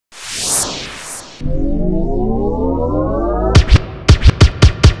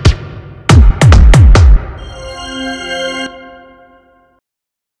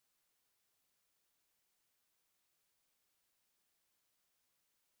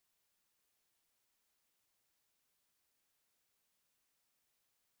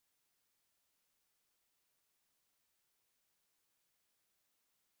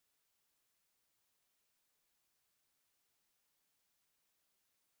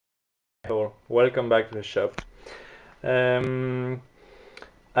or welcome back to the shop. I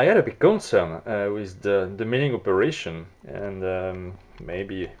had a big concern with the milling operation, and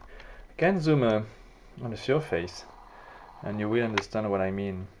maybe I can zoom on the surface and you will understand what I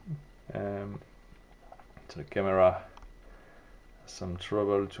mean. The camera has some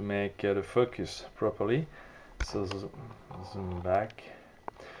trouble to make the focus properly, so zoom back.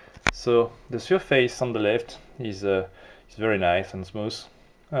 So the surface on the left is very nice and smooth.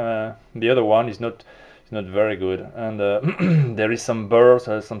 The other one is not very good, and there is some burrs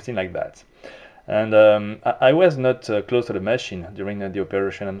or something like that. And I was not close to the machine during the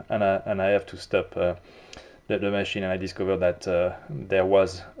operation, and I have to stop the machine, and I discovered that there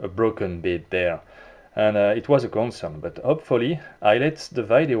was a broken bit there, and it was a concern. But hopefully I let the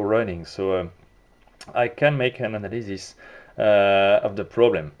video running, so I can make an analysis of the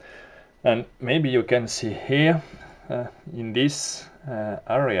problem. And maybe you can see here in this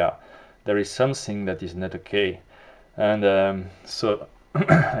area there is something that is not okay, and so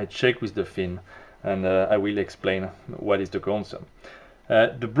I check with the fin, and I will explain what is the concern.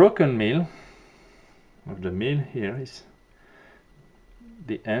 The broken mill of the mill here is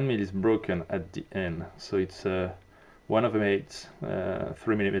the end mill is broken at the end, so it's 1/8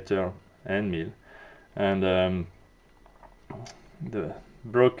 3mm end mill, and the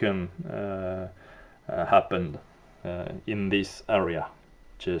broken happened in this area,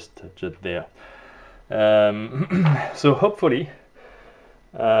 just there. So hopefully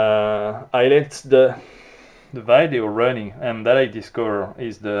I let the video running, and that I discover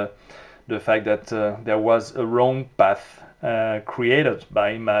is the fact that there was a wrong path created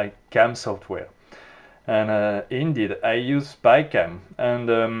by my CAM software. And indeed I use Pycam, and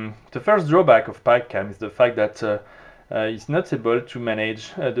the first drawback of Pycam is the fact that it's not able to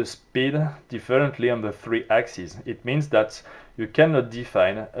manage the speed differently on the 3 axes. It means that you cannot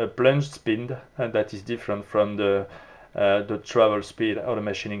define a plunge speed that is different from the travel speed or the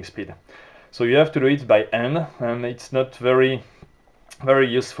machining speed. So you have to do it by hand, and it's not very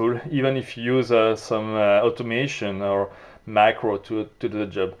useful, even if you use some automation or macro to do the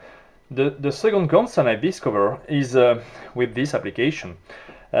job. The second concern I discover is with this application.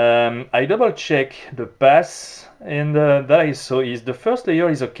 I double check the pass, and that I saw is the first layer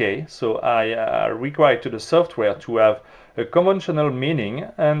is okay, so I require to the software to have a conventional milling,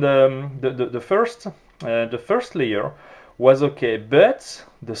 and the first layer was okay, but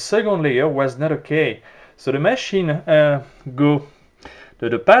the second layer was not okay. So the machine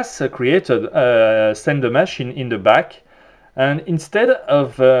the pass created send the machine in the back, and instead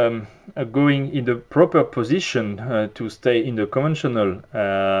of going in the proper position to stay in the conventional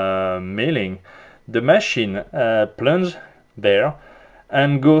milling, the machine plunge there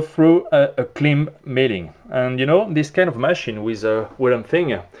and go through a clean milling. And you know, this kind of machine with a wooden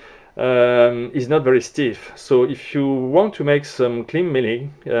thing is not very stiff, so if you want to make some clean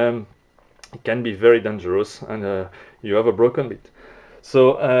milling, it can be very dangerous, and you have a broken bit.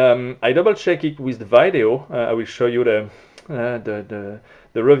 So I double check it with the video. I will show you the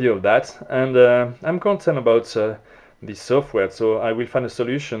review of that, and I'm concerned about this software, so I will find a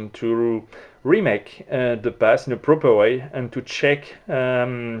solution to remake the pass in a proper way, and to check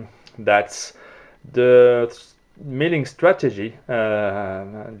that the milling strategy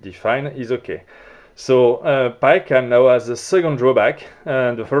defined is okay. So Pycam now has a second drawback.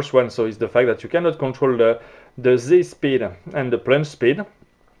 The first one is the fact that you cannot control the Z speed and the plunge speed.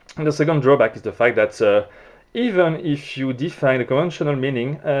 And the second drawback is the fact that even if you define a conventional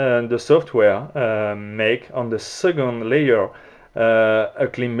milling, the software make on the second layer a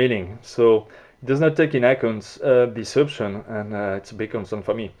clean milling. So it does not take in account this option, and it's a big concern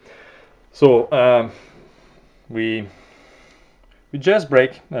for me. So we just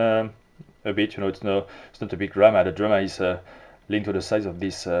break a bit. You know, it's not a big drama. The drama is linked to the size of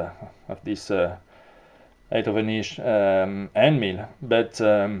this 8/inch end mill, but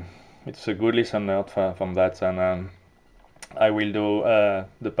it's a good lesson learned from that, and I will do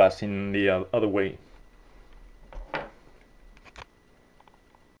the pass in the other way.